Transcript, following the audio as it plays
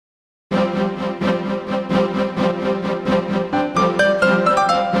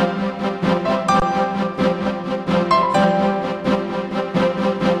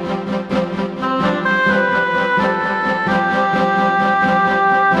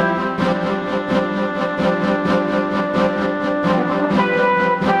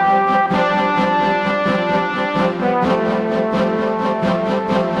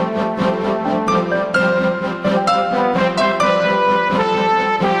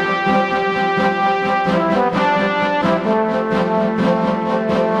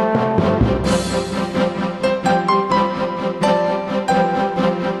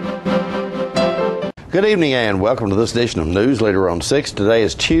Good evening and welcome to this edition of Newsleader on 6. Today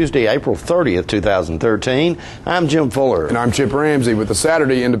is Tuesday, April 30th, 2013. I'm Jim Fuller. And I'm Chip Ramsey with the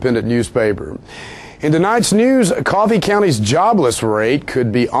Saturday Independent newspaper. In tonight's news, Coffee County's jobless rate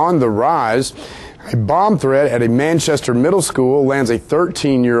could be on the rise. A bomb threat at a Manchester middle school lands a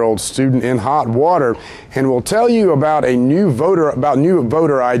 13-year-old student in hot water, and we'll tell you about new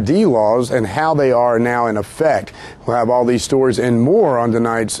voter ID laws and how they are now in effect. We'll have all these stories and more on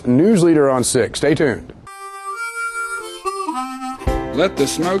tonight's Newsleader on 6. Stay tuned. Let the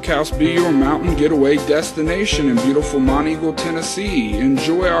Smokehouse be your mountain getaway destination in beautiful Monteagle, Tennessee.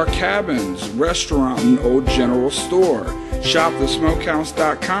 Enjoy our cabins, restaurant, and old general store. Shop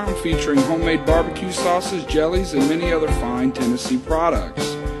thesmokehouse.com featuring homemade barbecue sauces, jellies, and many other fine Tennessee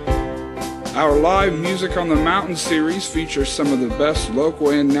products. Our live Music on the Mountain series features some of the best local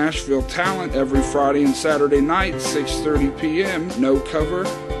and Nashville talent every Friday and Saturday night, 6:30 p.m. No cover,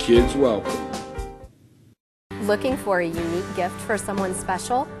 kids welcome. Looking for a unique gift for someone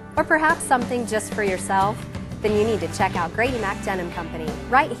special, or perhaps something just for yourself? Then you need to check out Grady Mac Denim Company,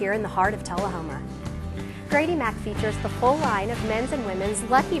 right here in the heart of Tullahoma. Grady Mac features the full line of men's and women's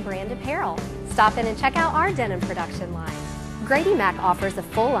Lucky brand apparel. Stop in and check out our denim production line. Grady Mac offers a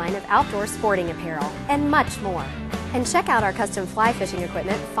full line of outdoor sporting apparel and much more. And check out our custom fly fishing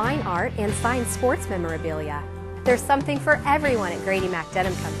equipment, fine art, and signed sports memorabilia. There's something for everyone at Grady Mac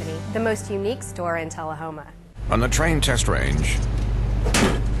Denim Company, the most unique store in Tullahoma. On the train test range,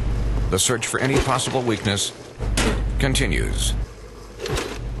 the search for any possible weakness continues.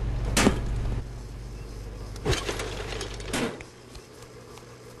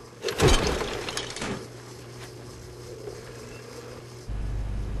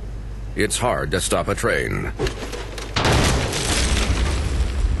 It's hard to stop a train.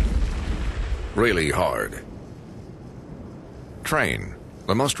 Really hard. Train,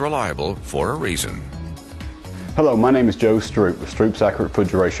 the most reliable for a reason. Hello, my name is Joe Stroop with Stroop's Accurate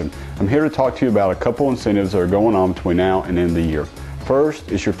Refrigeration. I'm here to talk to you about a couple incentives that are going on between now and the end of the year.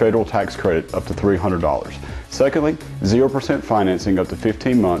 First is your federal tax credit up to $300. Secondly, 0% financing up to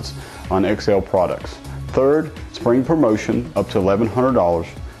 15 months on XL products. Third, spring promotion up to $1,100.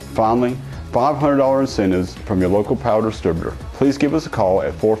 Finally, $500 incentives from your local power distributor. Please give us a call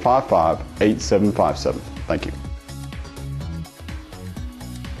at 455-8757. Thank you.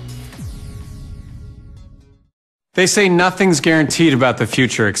 They say nothing's guaranteed about the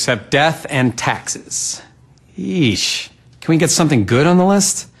future except death and taxes. Yeesh. Can we get something good on the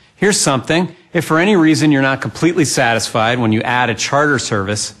list? Here's something. If for any reason you're not completely satisfied when you add a charter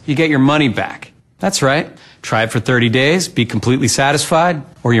service, you get your money back. That's right. Try it for 30 days, be completely satisfied,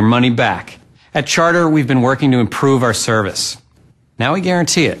 or your money back. At Charter, we've been working to improve our service. Now we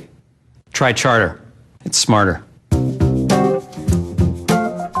guarantee it. Try Charter. It's smarter.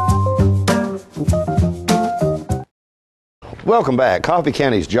 Welcome back. Coffee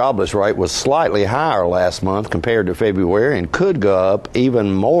County's jobless rate was slightly higher last month compared to February and could go up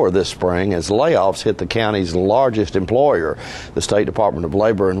even more this spring as layoffs hit the county's largest employer. The State Department of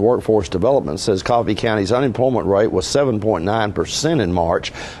Labor and Workforce Development says Coffee County's unemployment rate was 7.9% in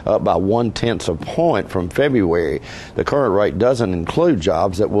March, up by 0.1 of a point from February. The current rate doesn't include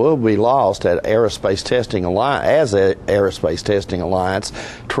jobs that will be lost at Aerospace Testing Alliance, as Aerospace Testing Alliance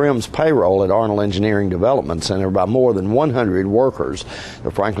trims payroll at Arnold Engineering Development Center by more than 100 workers.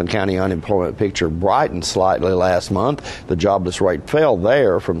 The Franklin County unemployment picture brightened slightly last month. The jobless rate fell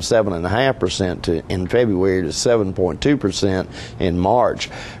there from 7.5% in February to 7.2% in March.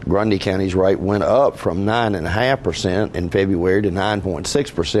 Grundy County's rate went up from 9.5% in February to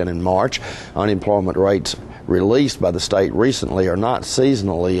 9.6% in March. Unemployment rates released by the state recently are not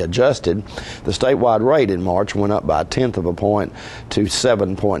seasonally adjusted. The statewide rate in March went up by 0.1 of a point to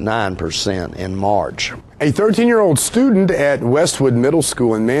 7.9% in March. A 13-year-old student at Westwood Middle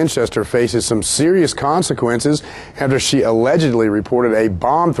School in Manchester faces some serious consequences after she allegedly reported a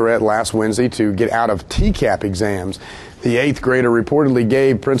bomb threat last Wednesday to get out of TCAP exams. The 8th grader reportedly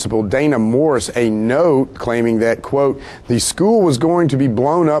gave Principal Dana Morris a note claiming that, quote, the school was going to be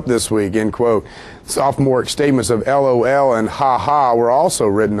blown up this week, end quote. Sophomoric statements of LOL and ha-ha were also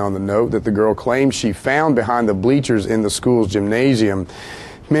written on the note that the girl claimed she found behind the bleachers in the school's gymnasium.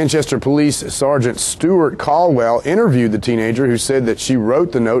 Manchester Police Sergeant Stuart Caldwell interviewed the teenager, who said that she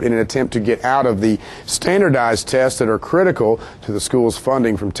wrote the note in an attempt to get out of the standardized tests that are critical to the school's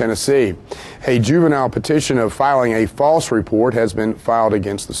funding from Tennessee. A juvenile petition of filing a false report has been filed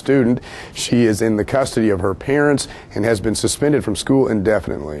against the student. She is in the custody of her parents and has been suspended from school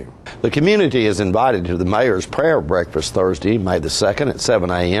indefinitely. The community is invited to the Mayor's Prayer Breakfast Thursday, May the 2nd at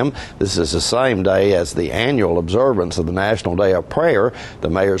 7 a.m. This is the same day as the annual observance of the National Day of Prayer. The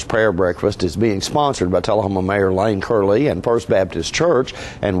Mayor's Prayer Breakfast is being sponsored by Tullahoma Mayor Lane Curley and First Baptist Church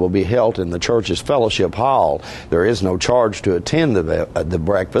and will be held in the church's fellowship hall. There is no charge to attend the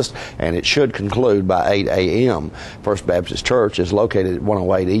breakfast, and it should conclude by 8 a.m. First Baptist Church is located at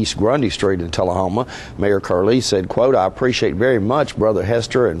 108 East Grundy Street in Tullahoma. Mayor Curley said, quote, "I appreciate very much Brother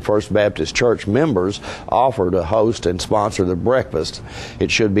Hester and First Baptist Church members offer to host and sponsor the breakfast.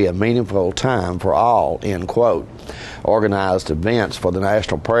 It should be a meaningful time for all," end quote. Organized events for the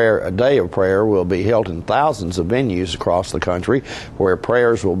National Day of Prayer will be held in thousands of venues across the country where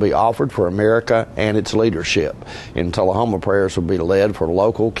prayers will be offered for America and its leadership. In Tullahoma, prayers will be led for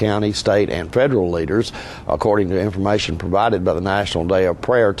local, county, state, and federal leaders. According to information provided by the National Day of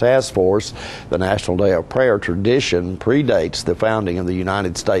Prayer Task Force, the National Day of Prayer tradition predates the founding of the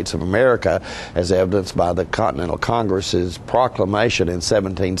United States of America, as evidenced by the Continental Congress's proclamation in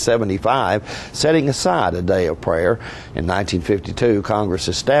 1775 setting aside a day of prayer. In 1952, Congress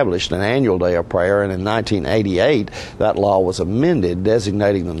established an annual day of prayer, and in 1988, that law was amended,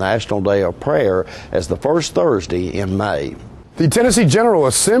 designating the National Day of Prayer as the first Thursday in May. The Tennessee General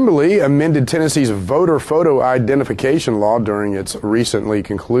Assembly amended Tennessee's voter photo identification law during its recently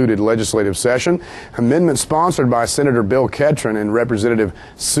concluded legislative session. Amendments sponsored by Senator Bill Ketron and Representative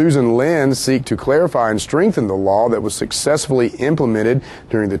Susan Lynn seek to clarify and strengthen the law that was successfully implemented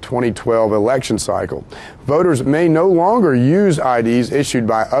during the 2012 election cycle. Voters may no longer use IDs issued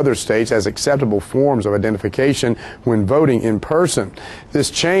by other states as acceptable forms of identification when voting in person.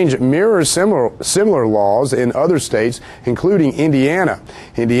 This change mirrors similar laws in other states, including Indiana.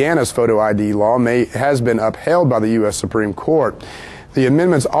 Indiana's photo ID law has been upheld by the U.S. Supreme Court. The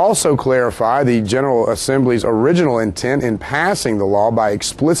amendments also clarify the General Assembly's original intent in passing the law by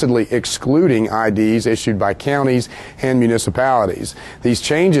explicitly excluding IDs issued by counties and municipalities. These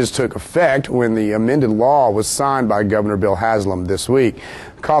changes took effect when the amended law was signed by Governor Bill Haslam this week.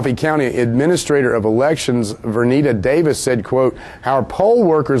 Coffee County Administrator of Elections Vernita Davis said, quote, "Our poll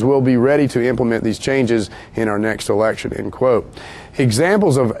workers will be ready to implement these changes in our next election," end quote.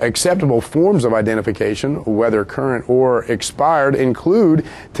 Examples of acceptable forms of identification, whether current or expired, include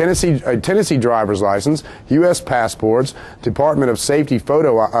Tennessee driver's license, U.S. passports, Department of Safety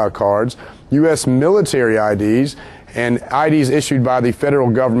photo cards, U.S. military IDs, and IDs issued by the federal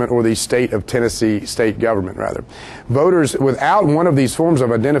government or the state of Tennessee state government, rather. Voters without one of these forms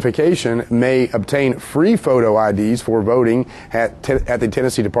of identification may obtain free photo IDs for voting at the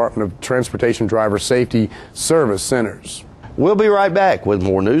Tennessee Department of Transportation Driver Safety Service centers. We'll be right back with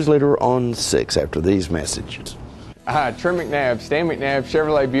more Newsleader on 6 after these messages. Hi, Trey McNabb, Stan McNabb,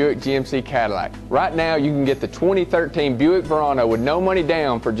 Chevrolet Buick GMC Cadillac. Right now, you can get the 2013 Buick Verano with no money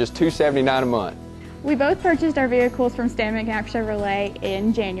down for just $279 a month. We both purchased our vehicles from Stan McNabb Chevrolet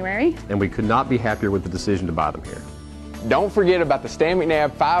in January. And we could not be happier with the decision to buy them here. Don't forget about the Stan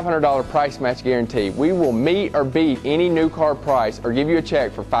McNabb $500 price match guarantee. We will meet or beat any new car price or give you a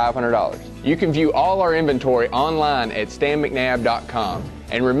check for $500. You can view all our inventory online at stanmcnabb.com.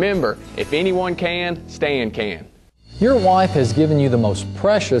 And remember, if anyone can, Stan can. Your wife has given you the most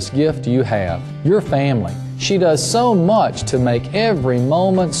precious gift you have, your family. She does so much to make every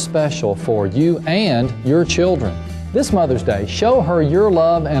moment special for you and your children. This Mother's Day, show her your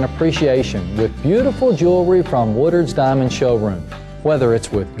love and appreciation with beautiful jewelry from Woodard's Diamond Showroom. Whether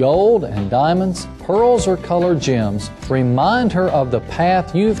it's with gold and diamonds, pearls, or colored gems, remind her of the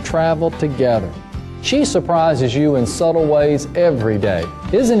path you've traveled together. She surprises you in subtle ways every day.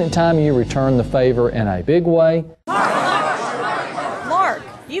 Isn't it time you return the favor in a big way? Mark,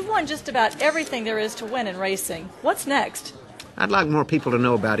 you've won just about everything there is to win in racing. What's next? I'd like more people to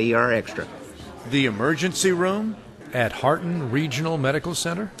know about ER Extra. The emergency room at Harton Regional Medical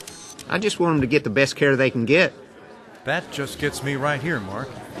Center? I just want them to get the best care they can get. That just gets me right here, Mark.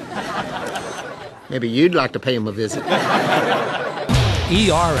 Maybe you'd like to pay them a visit.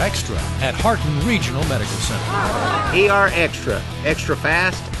 ER Extra at Harton Regional Medical Center. ER Extra. Extra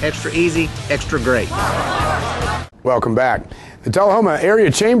fast, extra easy, extra great. Welcome back. The Tullahoma Area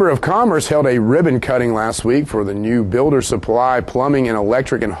Chamber of Commerce held a ribbon cutting last week for the new Builder Supply Plumbing and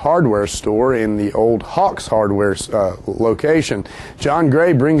Electric and Hardware store in the old Hawks Hardware location. John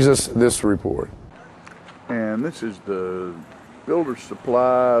Gray brings us this report. And this is the Builder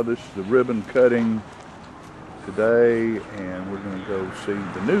Supply. This is the ribbon cutting today, and we're going to go see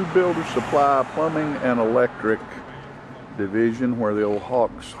the new Builder Supply Plumbing and Electric division where the old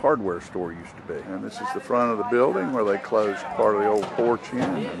Hawks Hardware store used to be. And this is the front of the building where they closed part of the old porch in.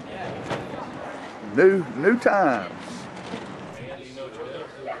 And new times.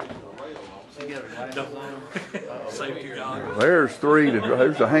 There's three.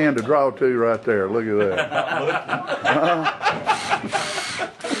 There's a hand to draw to right there. Look at that.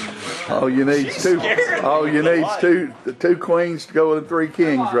 All you need is two queens to go with 3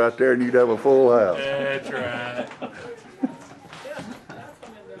 kings right there, and you'd have a full house. That's right.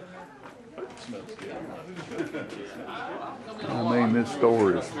 I mean, this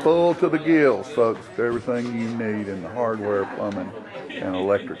store is full to the gills, folks, with everything you need in the hardware, plumbing, and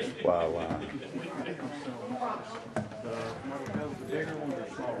electric supply line.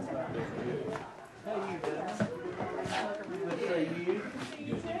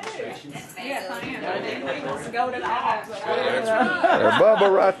 There's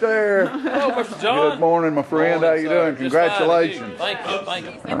Bubba right there. Hello, Mr. John. Good morning, my friend. How you doing? Congratulations. Thank you. Thank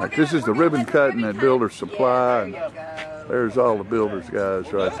you. All right, this is the ribbon cutting at Builder Supply. And there's all the builders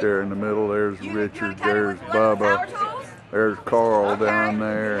guys right there in the middle. There's Richard. There's Bubba. There's Carl down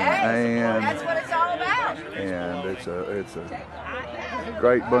there, and that's what it's all about. And it's a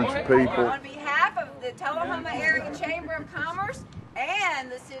great bunch of people. On behalf of the Tullahoma Area Chamber of Commerce and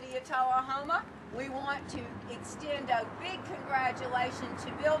the City of Tullahoma, we want to extend a big congratulations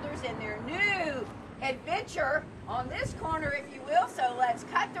to builders in their new adventure on this corner, if you will. So let's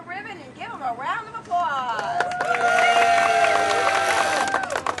cut the ribbon and give them a round of applause.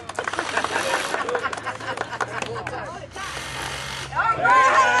 All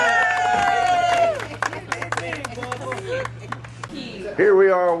right. Here we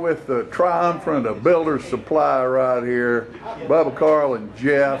are with the triumphant of Builder's Supply right here, Bubba, Carl, and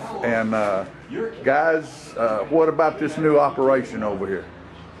Jeff. And guys, what about this new operation over here?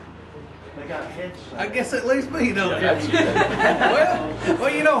 I guess it leaves me, don't it?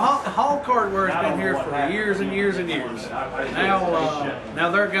 well, you know, Hawk Hardware has been here for years and years and years. Now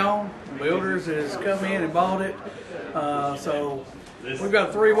they're gone. Builders has come in and bought it. So we've got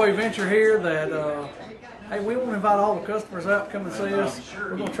a 3-way venture here that, hey, we want to invite all the customers out to come and see us.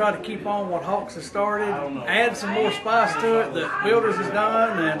 We're going to try to keep on what Hawks has started, add some more spice to it that Builders has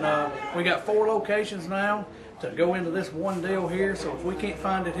done, and we got 4 locations now to go into this one deal here. So if we can't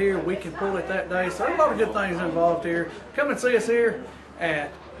find it here, we can pull it that day. So there's a lot of good things involved here. Come and see us here at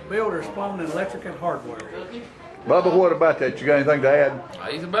Builders Plumbing, Electric, and Hardware. Bubba, what about that? You got anything to add?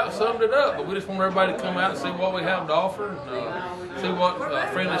 He's about summed it up, but we just want everybody to come out and see what we have to offer, and see what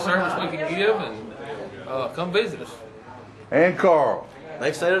friendly service we can give, and come visit us. And Carl.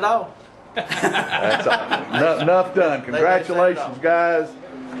 They've said it all. That's all. Enough done. Congratulations, guys.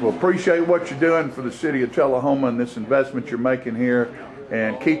 We appreciate what you're doing for the city of Tullahoma and this investment you're making here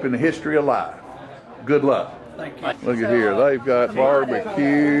and keeping the history alive. Good luck. Thank you. Look at here. They've got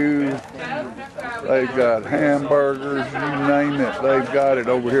barbecue. They've got hamburgers. You name it. They've got it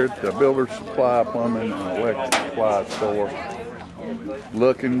over here at the Builder Supply Plumbing and Electric Supply store.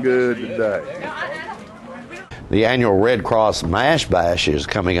 Looking good today. The annual Red Cross Mash Bash is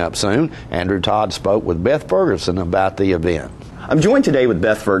coming up soon. Andrew Todd spoke with Beth Ferguson about the event. I'm joined today with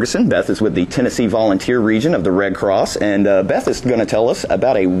Beth Ferguson. Beth is with the Tennessee Volunteer Region of the Red Cross, and Beth is going to tell us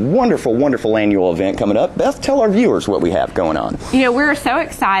about a wonderful, wonderful annual event coming up. Beth, tell our viewers what we have going on. You know, we're so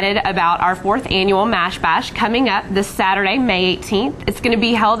excited about our 4th annual Mash Bash coming up this Saturday, May 18th. It's going to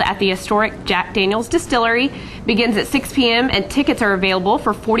be held at the historic Jack Daniel's Distillery. Begins at 6 p.m. and tickets are available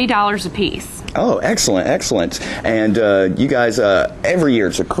for $40 a piece. Oh, excellent, excellent. And you guys, every year,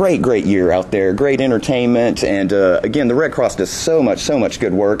 it's a great, great year out there, great entertainment, and again, the Red Cross does so much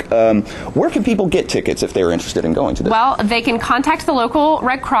good work. Where can people get tickets if they're interested in going to this? Well, they can contact the local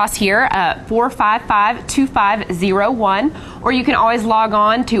Red Cross here at 455-2501, or you can always log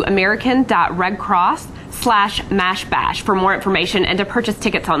on to american.redcross/mashbash for more information and to purchase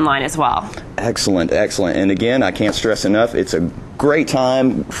tickets online as well. Excellent, excellent. And again, I can't stress enough, it's a great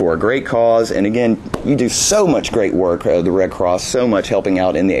time for a great cause. And again, you do so much great work, the Red Cross, so much helping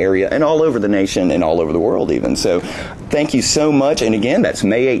out in the area and all over the nation and all over the world even. So thank you so much. And again, that's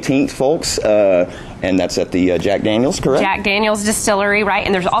May 18th, folks. And that's at the Jack Daniel's, correct? Jack Daniel's Distillery, right?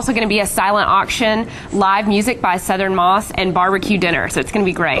 And there's also going to be a silent auction, live music by Southern Moss, and barbecue dinner. So it's going to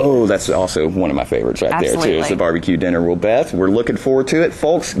be great. Oh, that's also one of my favorites right there, too. It's the barbecue dinner. Well, Beth, we're looking forward to it.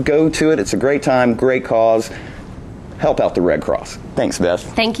 Folks, go to it. It's a great time, great cause. Help out the Red Cross. Thanks, Beth.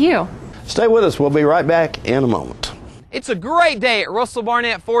 Thank you. Stay with us. We'll be right back in a moment. It's a great day at Russell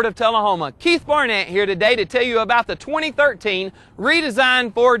Barnett Ford of Tullahoma. Keith Barnett here today to tell you about the 2013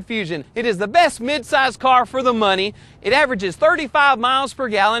 redesigned Ford Fusion. It is the best midsize car for the money. It averages 35 miles per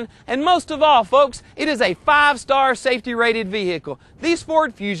gallon, and most of all, folks, it is a 5-star safety rated vehicle. These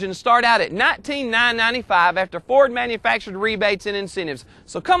Ford Fusions start out at $19,995 after Ford manufactured rebates and incentives.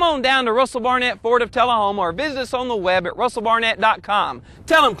 So come on down to Russell Barnett Ford of Tullahoma or visit us on the web at russellbarnett.com.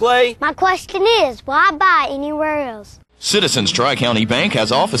 Tell them, Clay. My question is, why buy anywhere else? Citizens Tri-County Bank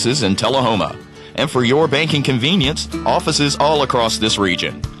has offices in Tullahoma. And for your banking convenience, offices all across this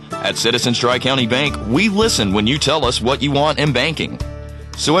region. At Citizens Tri-County Bank, we listen when you tell us what you want in banking.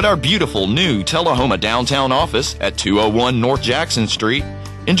 So at our beautiful new Tullahoma downtown office at 201 North Jackson Street,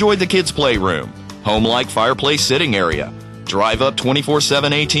 enjoy the kids' playroom, home-like fireplace sitting area, drive-up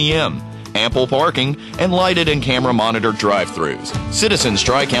 24/7 ATM, ample parking, and lighted and camera-monitored drive-thrus. Citizens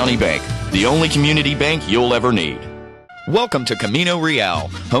Tri-County Bank, the only community bank you'll ever need. Welcome to Camino Real,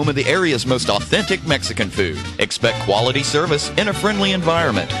 home of the area's most authentic Mexican food. Expect quality service in a friendly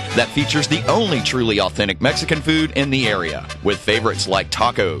environment that features the only truly authentic Mexican food in the area, with favorites like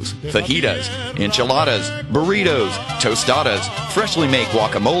tacos, fajitas, enchiladas, burritos, tostadas, freshly made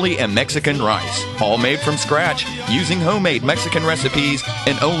guacamole, and Mexican rice, all made from scratch using homemade Mexican recipes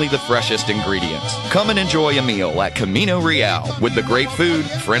and only the freshest ingredients. Come and enjoy a meal at Camino Real with the great food,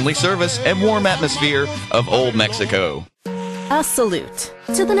 friendly service, and warm atmosphere of Old Mexico. A salute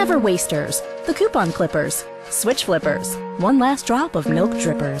to the never wasters, the coupon clippers, switch flippers, one last drop of milk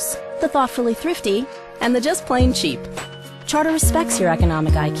drippers, the thoughtfully thrifty, and the just plain cheap. Charter respects your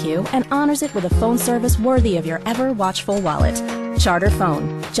economic IQ and honors it with a phone service worthy of your ever watchful wallet. Charter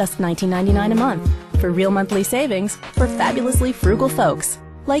Phone, just $19.99 a month for real monthly savings for fabulously frugal folks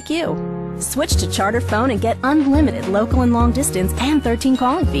like you. Switch to Charter Phone and get unlimited local and long distance and 13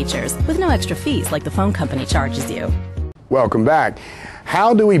 calling features with no extra fees like the phone company charges you. Welcome back.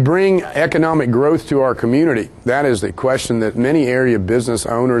 How do we bring economic growth to our community? That is the question that many area business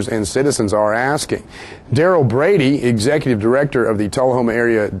owners and citizens are asking. Daryl Brady, Executive Director of the Tullahoma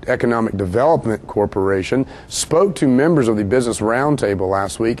Area Economic Development Corporation, spoke to members of the Business Roundtable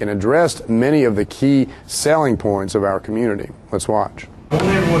last week and addressed many of the key selling points of our community. Let's watch. I want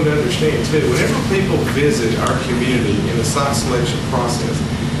everyone to understand, too, whenever people visit our community in the site selection process,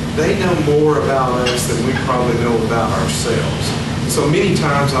 they know more about us than we probably know about ourselves. So many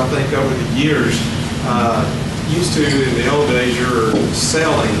times, I think over the years, used to in the old days, you're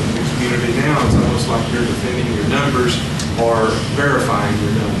selling the community. Now it's almost like you're defending your numbers or verifying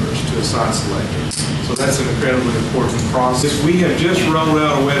your numbers to a site selector. So that's an incredibly important process. We have just rolled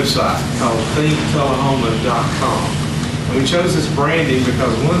out a website called thinktullahoma.com. And we chose this branding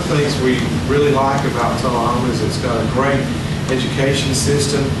because one of the things we really like about Tullahoma is it's got a great education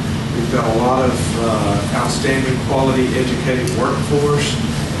system. We've got a lot of outstanding quality educated workforce,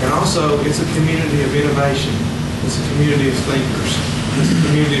 and also it's a community of innovation. It's a community of thinkers. It's a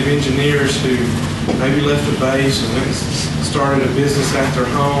community of engineers who maybe left the base and went and started a business at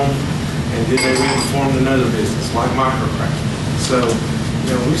their home, and then they went and formed another business like microcraft. So,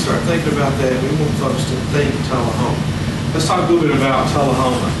 when we start thinking about that, we want folks to think Tullahoma. Let's talk a little bit about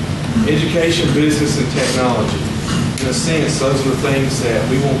Tullahoma. Education, business, and technology. In a sense, those are the things that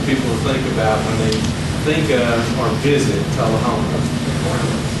we want people to think about when they think of or visit Tullahoma.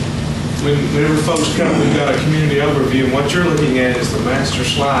 Whenever folks come, we've got a community overview, and what you're looking at is the master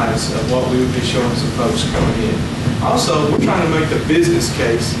slides of what we would be showing some folks coming in. Also, we're trying to make the business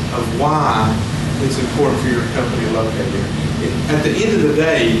case of why it's important for your company to locate here. At the end of the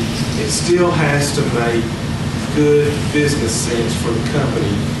day, it still has to make good business sense for the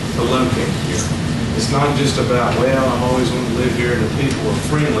company to locate here. It's not just about, well, I've always wanted to live here and the people are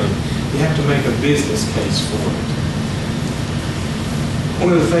friendly. You have to make a business case for it.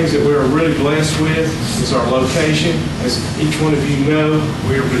 One of the things that we're really blessed with is our location. As each one of you know,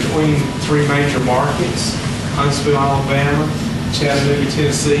 we're between three major markets, Huntsville, Alabama, Chattanooga,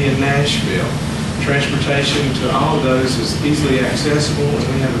 Tennessee, and Nashville. Transportation to all of those is easily accessible, and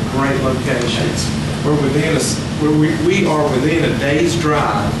we have a great location. We are within a day's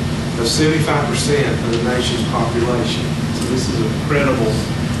drive of 75% of the nation's population. So this is an incredible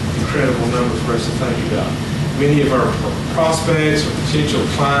number for us to think about. Many of our prospects or potential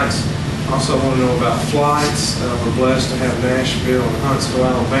clients also want to know about flights. We're blessed to have Nashville and Huntsville,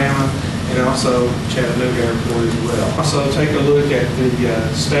 Alabama, and also Chattanooga Airport as well. Also take a look at the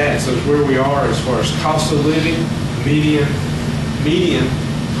stats of where we are as far as cost of living, median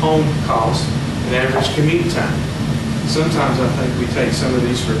home cost, and average commute time. Sometimes I think we take some of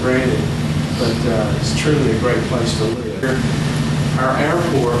these for granted, but it's truly a great place to live. our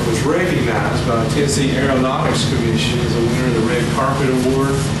airport was recognized by the Tennessee Aeronautics Commission as a winner of the Red Carpet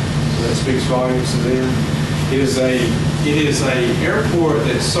Award. So that speaks volumes to them. It is a airport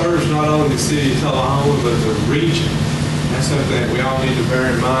that serves not only the city of Tullahoma but the region. That's something that we all need to bear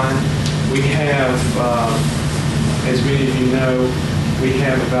in mind. We have, as many of you know, we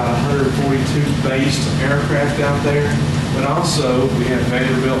have about 142 based aircraft out there, but also we have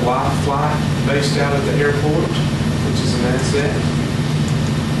Vanderbilt Life Flight based out at the airport, which is an asset.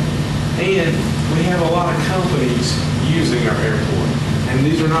 And we have a lot of companies using our airport. And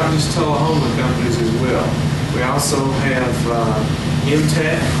these are not just Tullahoma companies as well. We also have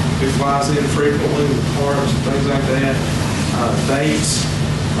MTech, who flies in frequently with parts and things like that. Bates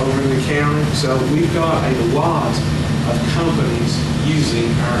over in the county. So we've got a lot of companies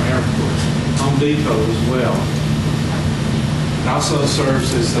using our airport. Home Depot as well. It also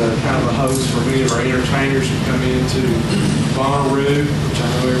serves as kind of a host for many of our entertainers who come into Bonnaroo, which I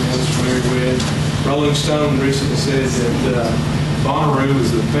know everyone's familiar with. Rolling Stone recently said that Bonnaroo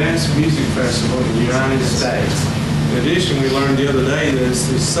is the best music festival in the United States. In addition, we learned the other day that it's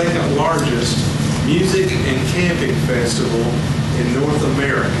the second largest music and camping festival in North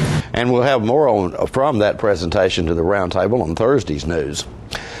America. And we'll have more from that presentation to the roundtable on Thursday's news.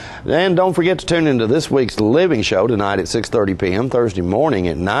 And don't forget to tune into this week's Living Show tonight at 6:30 p.m., Thursday morning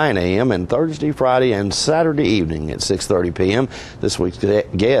at 9 a.m., and Thursday, Friday, and Saturday evening at 6:30 p.m. This week's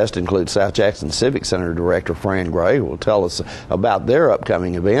guest includes South Jackson Civic Center Director Fran Gray, who will tell us about their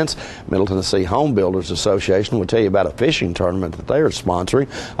upcoming events. Middle Tennessee Home Builders Association will tell you about a fishing tournament that they are sponsoring.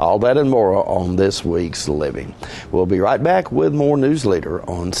 All that and more on this week's Living. We'll be right back with more Newsleader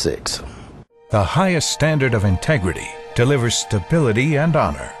on 6. The highest standard of integrity delivers stability and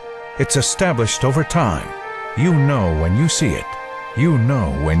honor. It's established over time. You know when you see it. You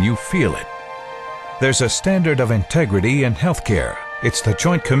know when you feel it. There's a standard of integrity in healthcare. It's the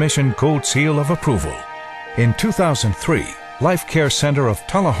Joint Commission Gold Seal of Approval. In 2003, Life Care Center of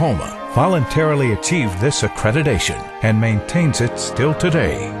Tullahoma voluntarily achieved this accreditation and maintains it still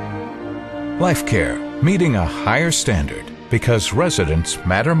today. Life Care, meeting a higher standard because residents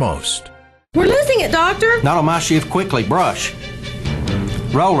matter most. We're losing it, Doctor. Not on my shift. Quickly, brush.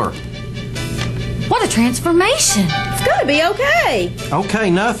 Roller. What a transformation. It's going to be okay. Okay,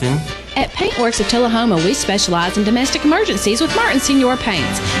 nothing. At Paintworks of Tullahoma, we specialize in domestic emergencies with Martin Senior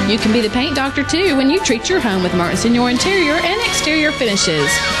Paints. You can be the paint doctor, too, when you treat your home with Martin Senior interior and exterior finishes.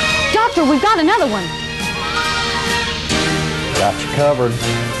 Doctor, we've got another one. Got you covered.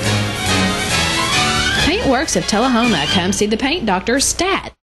 Paintworks of Tullahoma. Come see the paint doctor,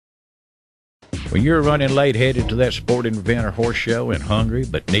 Stat. When you're running late headed to that sporting event or horse show and hungry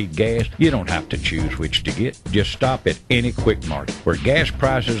but need gas, you don't have to choose which to get. Just stop at any Quick Mart where gas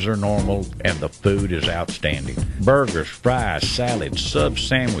prices are normal and the food is outstanding. Burgers, fries, salads, sub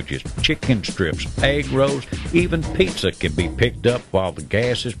sandwiches, chicken strips, egg rolls, even pizza can be picked up while the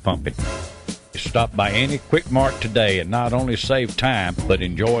gas is pumping. Stop by any Quick Mart today and not only save time, but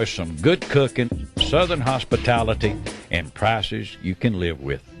enjoy some good cooking, southern hospitality, and prices you can live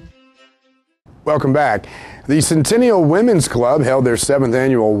with. Welcome back. The Centennial Women's Club held their 7th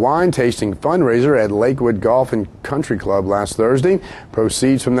annual wine tasting fundraiser at Lakewood Golf and Country Club last Thursday.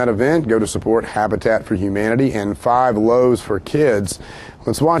 Proceeds from that event go to support Habitat for Humanity and 5 Loaves for Kids.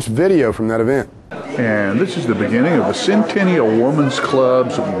 Let's watch video from that event. And this is the beginning of the Centennial Women's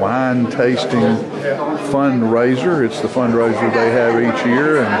Club's wine tasting fundraiser. It's the fundraiser they have each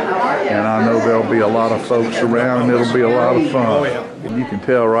year, and I know there'll be a lot of folks around, and it'll be a lot of fun. And you can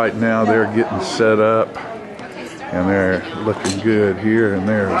tell right now they're getting set up, and they're looking good here. And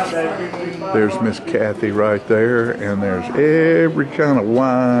there's Miss Kathy right there, and there's every kind of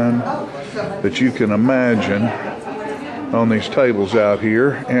wine that you can imagine on these tables out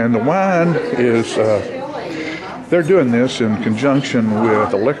here. And the wine is, they're doing this in conjunction with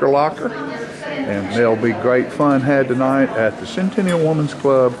the Liquor Locker, and there'll be great fun had tonight at the Centennial Women's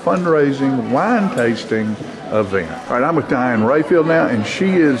Club fundraising wine tasting event. All right, I'm with Diane Rayfield now, and she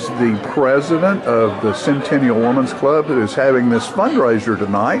is the president of the Centennial Women's Club that is having this fundraiser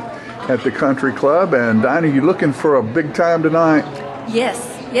tonight at the Country Club. And Diane, are you looking for a big time tonight?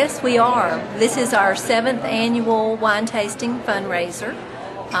 Yes, we are. This is our 7th annual wine tasting fundraiser.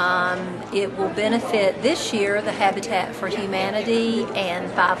 It will benefit this year the Habitat for Humanity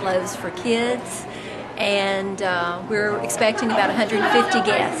and 5 Loaves for Kids, and we're expecting about 150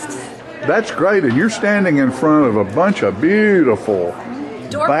 guests. That's great, and you're standing in front of a bunch of beautiful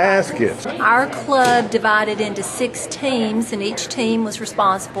baskets. Our club divided into 6 teams, and each team was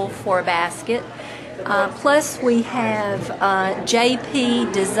responsible for a basket. Plus we have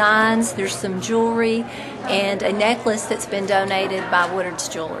JP Designs, there's some jewelry, and a necklace that's been donated by Woodard's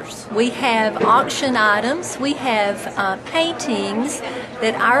Jewelers. We have auction items. We have paintings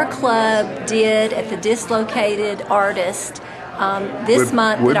that our club did at the Dislocated Artist this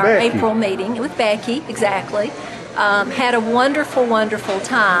month at our Becky. April meeting with Becky, exactly. Had a wonderful, wonderful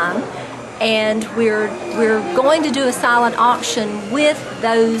time. And we're going to do a silent auction with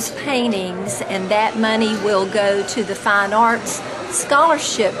those paintings, and that money will go to the Fine Arts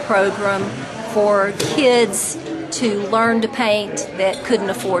Scholarship Program for kids to learn to paint that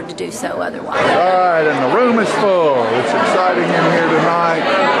couldn't afford to do so otherwise. All right, and the room is full. It's exciting in here tonight.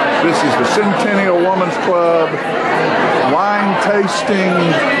 This is the Centennial Women's Club wine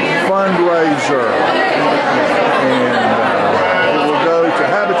tasting fundraiser. And we'll go to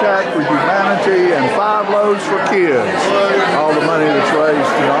Habitat for Humanity and 5 Loaves for Kids. All the money that's raised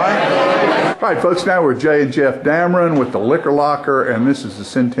tonight. All right, folks, now we're Jay and Jeff Dameron with the Liquor Locker, and this is the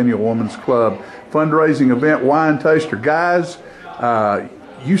Centennial Women's Club fundraising event, wine taster. Guys,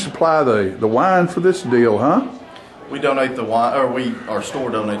 you supply the wine for this deal, huh? We donate the wine, or our store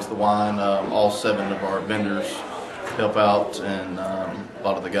donates the wine. All 7 of our vendors help out, and a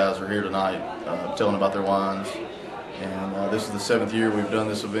lot of the guys are here tonight telling about their wines. And this is the 7th year we've done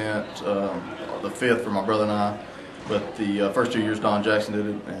this event, the 5th for my brother and I. But the first 2 years Don Jackson did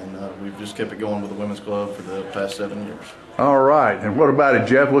it, and we've just kept it going with the Women's Club for the past 7 years. All right, and what about it,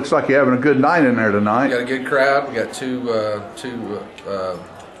 Jeff? Looks like you're having a good night in there tonight. We got a good crowd. We got two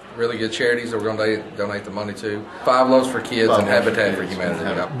really good charities that we're going to donate the money to. 5 Loaves for Kids and Habitat for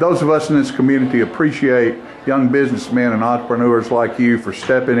Humanity. Those of us in this community appreciate young businessmen and entrepreneurs like you for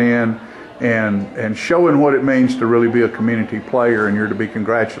stepping in and showing what it means to really be a community player, and you're to be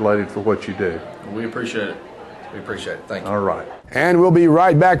congratulated for what you do. We appreciate it. We appreciate it. Thank you. All right. And we'll be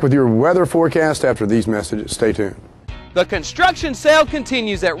right back with your weather forecast after these messages. Stay tuned. The construction sale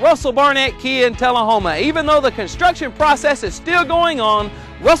continues at Russell Barnett Kia in Tullahoma. Even though the construction process is still going on,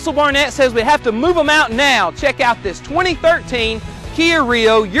 Russell Barnett says we have to move them out now. Check out this 2013 Kia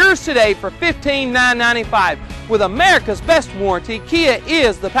Rio, yours today for $15,995. With America's best warranty, Kia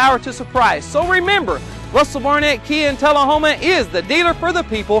is the power to surprise. So remember, Russell Barnett Kia in Tullahoma is the dealer for the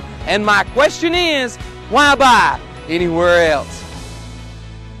people. And my question is, why buy anywhere else?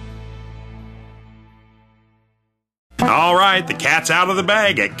 All right, the cat's out of the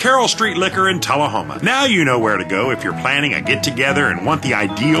bag at Carroll Street Liquor in Tullahoma. Now you know where to go if you're planning a get-together and want the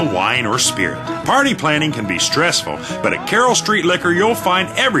ideal wine or spirit. Party planning can be stressful, but at Carroll Street Liquor you'll find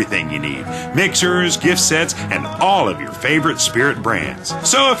everything you need. Mixers, gift sets, and all of your favorite spirit brands.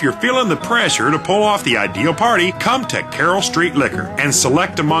 So if you're feeling the pressure to pull off the ideal party, come to Carroll Street Liquor and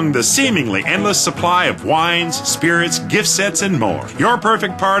select among the seemingly endless supply of wines, spirits, gift sets, and more. Your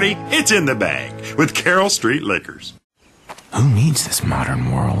perfect party, it's in the bag with Carroll Street Liquors. Who needs this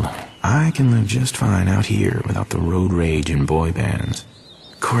modern world? I can live just fine out here without the road rage and boy bands.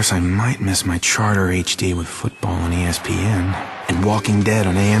 Of course, I might miss my Charter HD with football on ESPN and Walking Dead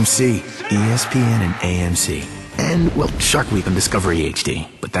on AMC. ESPN and AMC. And, well, Shark Week on Discovery HD.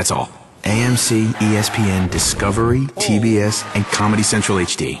 But that's all. AMC, ESPN, Discovery, TBS, and Comedy Central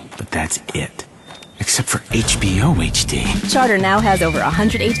HD. But that's it. Except for HBO HD. Charter now has over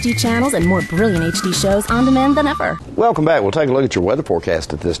 100 HD channels and more brilliant HD shows on demand than ever. Welcome back. We'll take a look at your weather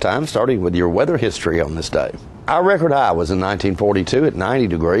forecast at this time, starting with your weather history on this day. Our record high was in 1942 at 90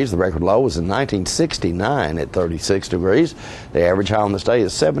 degrees. The record low was in 1969 at 36 degrees. The average high on this day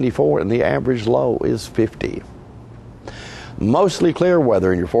is 74, and the average low is 50. Mostly clear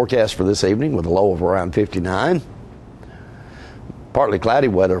weather in your forecast for this evening with a low of around 59. Partly cloudy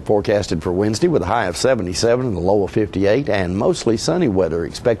weather forecasted for Wednesday with a high of 77 and a low of 58, and mostly sunny weather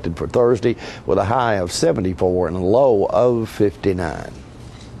expected for Thursday with a high of 74 and a low of 59.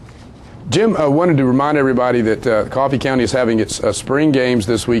 Jim, I wanted to remind everybody that Coffee County is having its spring games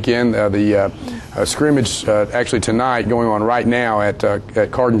this weekend. The scrimmage actually tonight going on right now at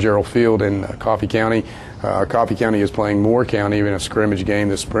Cardin-Gerald Field in Coffee County. Coffee County is playing Moore County in a scrimmage game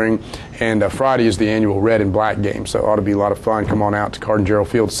this spring, and Friday is the annual Red and Black game, so it ought to be a lot of fun. Come on out to Cardin-Gerald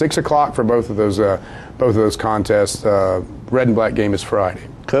Field, 6 o'clock for both of those contests. Red and Black game is Friday.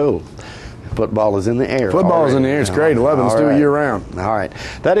 Cool. Football is in the air. Football is in the air. It's great. I love it. Let's do it year round. All right.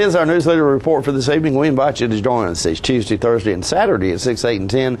 That is our newsletter report for this evening. We invite you to join us each Tuesday, Thursday, and Saturday at 6, 8, and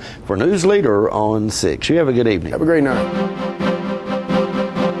 10 for Newsleader on 6. You have a good evening. Have a great night.